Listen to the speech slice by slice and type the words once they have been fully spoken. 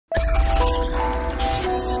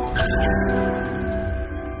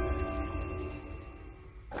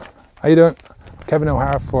How you doing? Kevin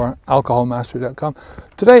O'Hara for alcoholmastery.com.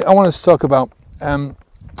 Today I wanted to talk about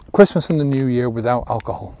Christmas and the New Year without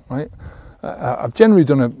alcohol, right? I've generally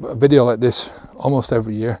done a video like this almost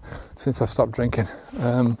every year since I've stopped drinking.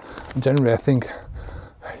 Generally I think,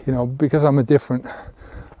 you know, because I'm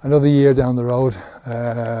another year down the road,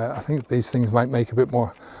 I think these things might make a bit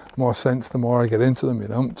more sense the more I get into them, you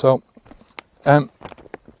know. So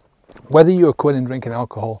whether you're quitting drinking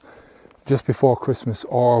alcohol just before Christmas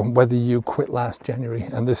or whether you quit last January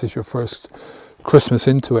and this is your first Christmas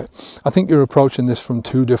into it, I think you're approaching this from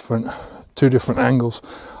two different angles.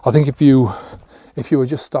 I think if you were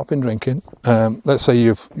just stopping drinking, let's say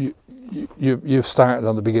you've started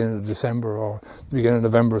on the beginning of December or the beginning of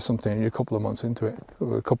November or something, and you're a couple of months into it,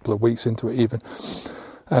 or a couple of weeks into it even.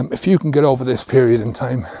 If you can get over this period in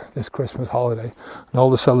time, this Christmas holiday, and all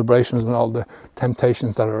the celebrations and all the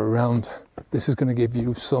temptations that are around, this is going to give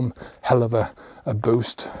you some hell of a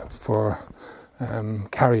boost for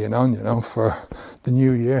carrying on, you know, for the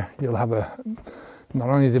new year. You'll have not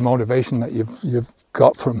only the motivation that you've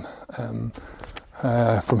got from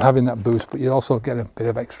having that boost, but you also get a bit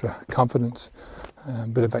of extra confidence, a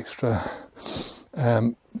bit of extra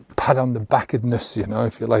pat on the backedness, you know,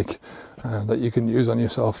 if you like, that you can use on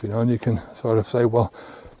yourself, you know, and you can sort of say, well,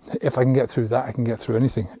 if I can get through that, I can get through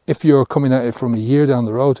anything. If you're coming at it from a year down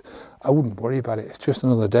the road, I wouldn't worry about it. It's just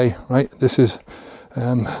another day, right? This is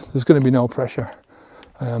there's going to be no pressure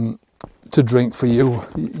to drink for you.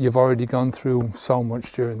 You've already gone through so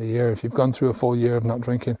much during the year. If you've gone through a full year of not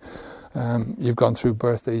drinking, you've gone through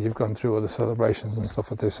birthdays, you've gone through other celebrations and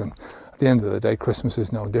stuff like this, and at the end of the day, Christmas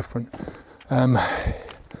is no different.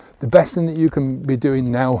 The best thing that you can be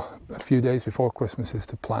doing now, a few days before Christmas, is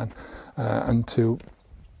to plan and to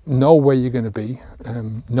know where you're going to be,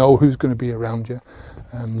 know who's going to be around you,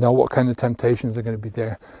 know what kind of temptations are going to be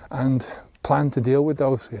there, and plan to deal with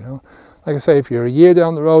those, you know. Like I say, if you're a year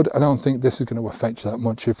down the road, I don't think this is going to affect you that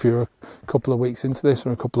much. If you're a couple of weeks into this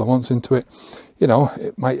or a couple of months into it, you know,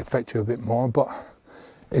 it might affect you a bit more, but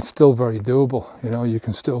it's still very doable. You know, you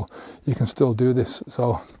can still do this.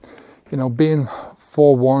 So, you know, being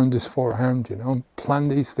forewarned is forearmed, you know. Plan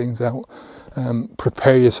these things out,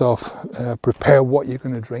 prepare yourself, prepare what you're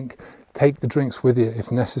going to drink, take the drinks with you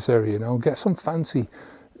if necessary, you know. Get some fancy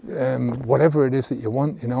whatever it is that you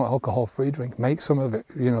want, you know, alcohol-free drink, make some of it.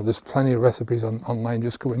 You know, there's plenty of recipes online.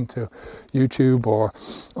 Just go into YouTube or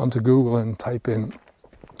onto Google and type in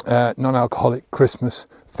non-alcoholic Christmas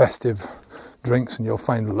festive drinks, and you'll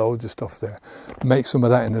find loads of stuff there. Make some of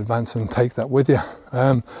that in advance and take that with you.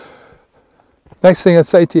 Next thing I'd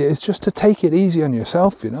say to you is just to take it easy on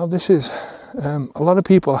yourself. You know, this is a lot of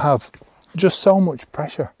people have just so much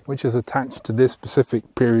pressure which is attached to this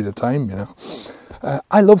specific period of time, you know.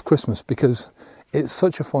 I love Christmas because it's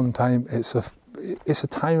such a fun time. It's a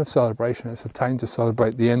time of celebration. It's a time to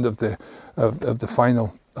celebrate the end of the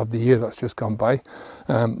final of the year that's just gone by.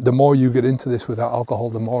 The more you get into this without alcohol,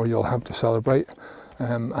 the more you'll have to celebrate,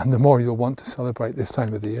 and the more you'll want to celebrate this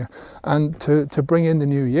time of the year. And to bring in the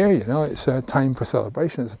new year, you know, it's a time for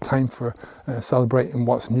celebration. It's a time for celebrating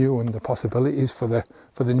what's new and the possibilities for the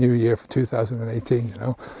new year, for 2018. You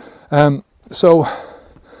know, so.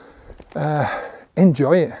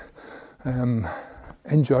 Enjoy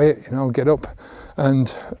it, you know, get up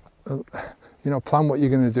and, you know, plan what you're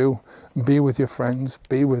going to do, be with your friends,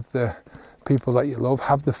 be with the people that you love,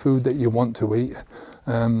 have the food that you want to eat,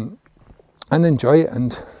 and enjoy it.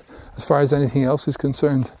 And as far as anything else is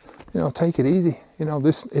concerned, you know, take it easy. You know,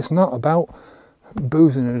 it's not about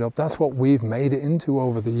boozing it up. That's what we've made it into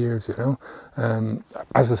over the years, you know,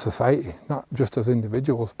 as a society, not just as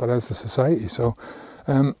individuals, but as a society. So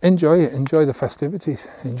enjoy it, enjoy the festivities,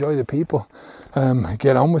 enjoy the people,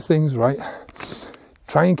 get on with things, right?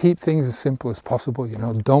 Try and keep things as simple as possible, you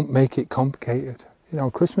know, don't make it complicated. You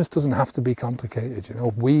know, Christmas doesn't have to be complicated, you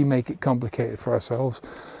know, we make it complicated for ourselves.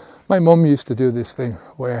 My mum used to do this thing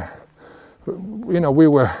where, you know, we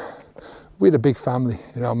had a big family,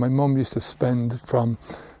 you know. My mum used to spend from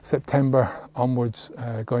September onwards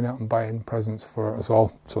going out and buying presents for us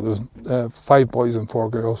all. So there was 5 boys and 4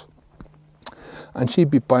 girls. And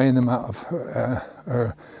she'd be buying them out of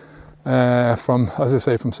her from, as I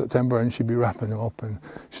say, from September, and she'd be wrapping them up, and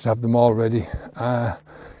she'd have them all ready.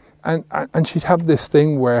 And she'd have this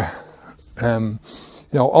thing where, you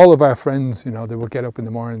know, all of our friends, you know, they would get up in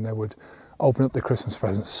the morning, they would open up the Christmas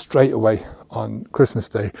presents straight away on Christmas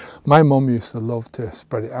Day. My mum used to love to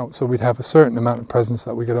spread it out, so we'd have a certain amount of presents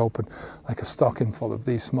that we could open, like a stocking full of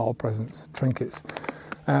these small presents, trinkets.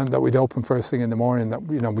 that we'd open first thing in the morning, that,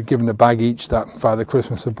 you know, we'd given a bag each that Father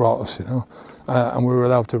Christmas had brought us, you know, and we were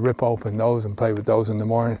allowed to rip open those and play with those in the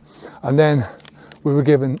morning. And then we were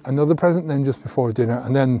given another present then just before dinner,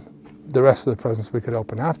 and then the rest of the presents we could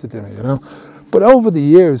open after dinner, you know. But over the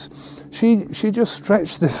years, she just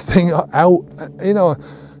stretched this thing out, you know.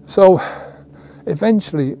 So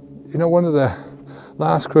eventually, you know, one of the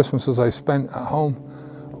last Christmases I spent at home,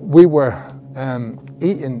 we were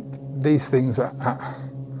eating these things I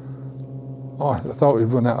thought we'd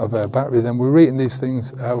run out of battery then. We were eating these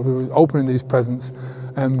things, we were opening these presents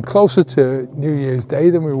closer to New Year's Day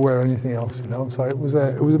than we were anything else, you know. So it was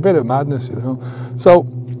a bit of madness, you know. So,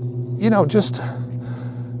 you know, just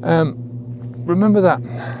remember that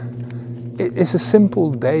it's a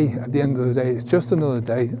simple day at the end of the day. It's just another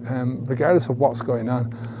day, regardless of what's going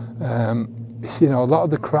on. You know, a lot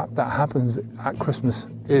of the crap that happens at Christmas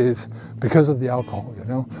is because of the alcohol, you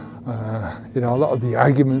know. You know, a lot of the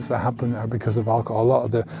arguments that happen are because of alcohol. A lot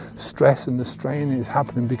of the stress and the strain is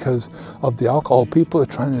happening because of the alcohol. People are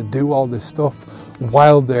trying to do all this stuff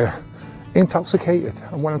while they're intoxicated.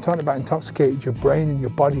 And when I'm talking about intoxicated, your brain and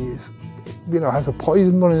your body is, you know, has a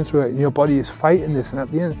poison running through it, and your body is fighting this. And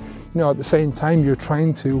at the end, you know, at the same time, you're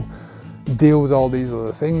trying to deal with all these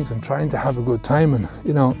other things and trying to have a good time, and,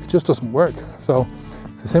 you know, it just doesn't work. So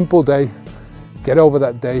it's a simple day. Get over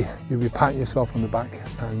that day, you'll be patting yourself on the back,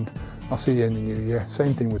 and I'll see you in the new year.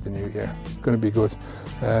 Same thing with the new year, it's going to be good.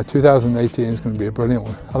 2018 is going to be a brilliant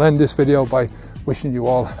one. I'll end this video by wishing you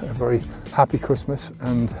all a very happy Christmas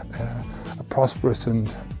and a prosperous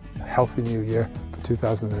and healthy new year for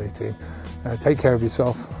 2018. Take care of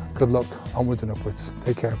yourself, good luck, onwards and upwards.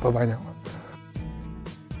 Take care, bye bye now.